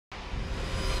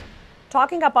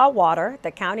Talking about water,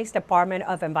 the county's Department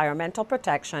of Environmental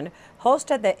Protection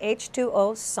hosted the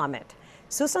H2O Summit.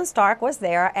 Susan Stark was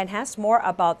there and has more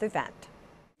about the event.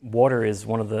 Water is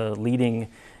one of the leading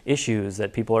issues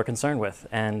that people are concerned with,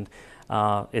 and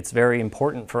it's very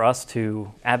important for us to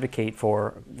advocate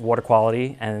for water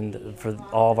quality and for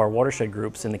all of our watershed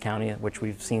groups in the county, which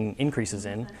we've seen increases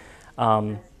in,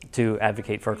 to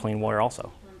advocate for clean water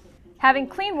also. Having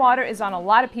clean water is on a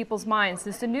lot of people's minds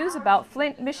since the news about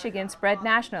Flint, Michigan spread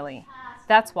nationally.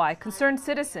 That's why concerned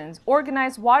citizens,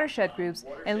 organized watershed groups,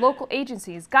 and local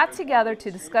agencies got together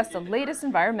to discuss the latest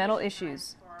environmental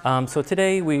issues. So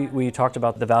today we talked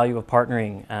about the value of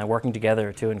partnering, working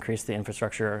together to increase the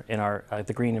infrastructure in our,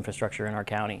 the green infrastructure in our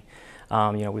county.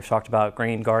 We've talked about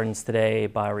green gardens today,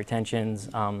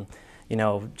 bioretentions,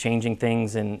 changing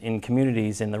things in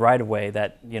communities in the right-of-way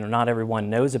that not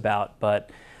everyone knows about, but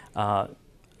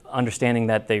understanding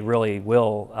that they really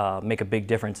will make a big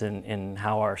difference in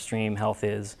how our stream health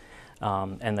is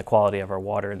and the quality of our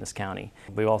water in this county.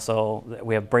 We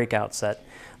have breakouts that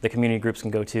the community groups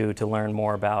can go to learn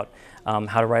more about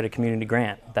how to write a community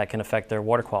grant that can affect their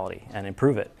water quality and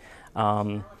improve it.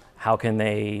 How can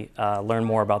they learn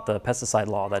more about the pesticide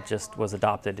law that just was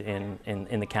adopted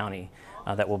in the county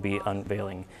that will be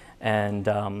unveiling. And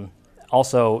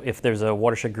also, if there's a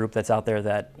watershed group that's out there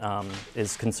that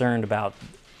is concerned about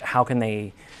how can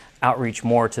they outreach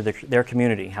more to their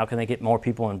community, how can they get more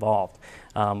people involved.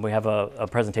 We have a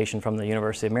presentation from the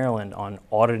University of Maryland on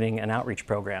auditing an outreach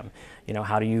program.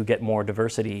 How do you get more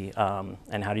diversity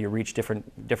and how do you reach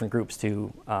different groups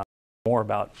to more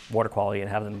about water quality and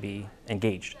have them be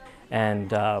engaged.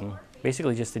 And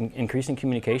basically just increasing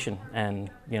communication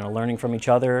and learning from each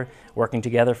other, working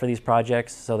together for these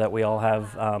projects so that we all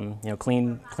have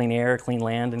clean air, clean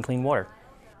land, and clean water.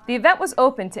 The event was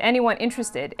open to anyone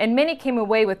interested, and many came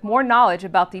away with more knowledge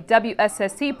about the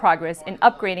WSSC progress in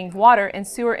upgrading water and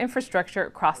sewer infrastructure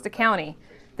across the county.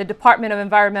 The Department of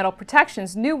Environmental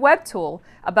Protection's new web tool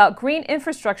about green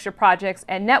infrastructure projects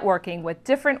and networking with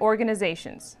different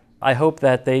organizations. I hope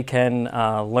that they can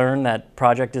learn that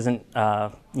project isn't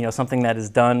something that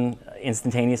is done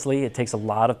instantaneously. It takes a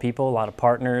lot of people, a lot of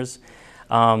partners,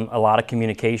 a lot of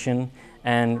communication,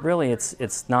 and really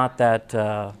it's not that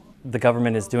the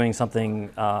government is doing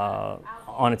something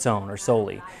on its own or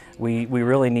solely. We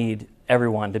really need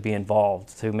everyone to be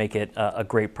involved to make it a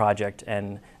great project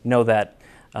and know that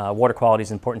water quality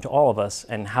is important to all of us,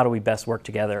 and how do we best work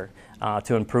together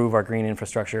to improve our green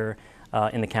infrastructure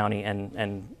in the county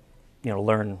and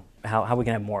learn how we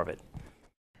can have more of it.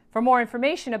 For more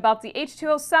information about the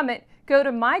H2O Summit, go to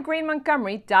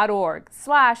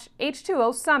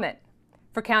mygreenmontgomery.org/H2O Summit.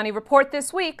 For County Report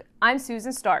this week, I'm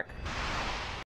Susan Stark.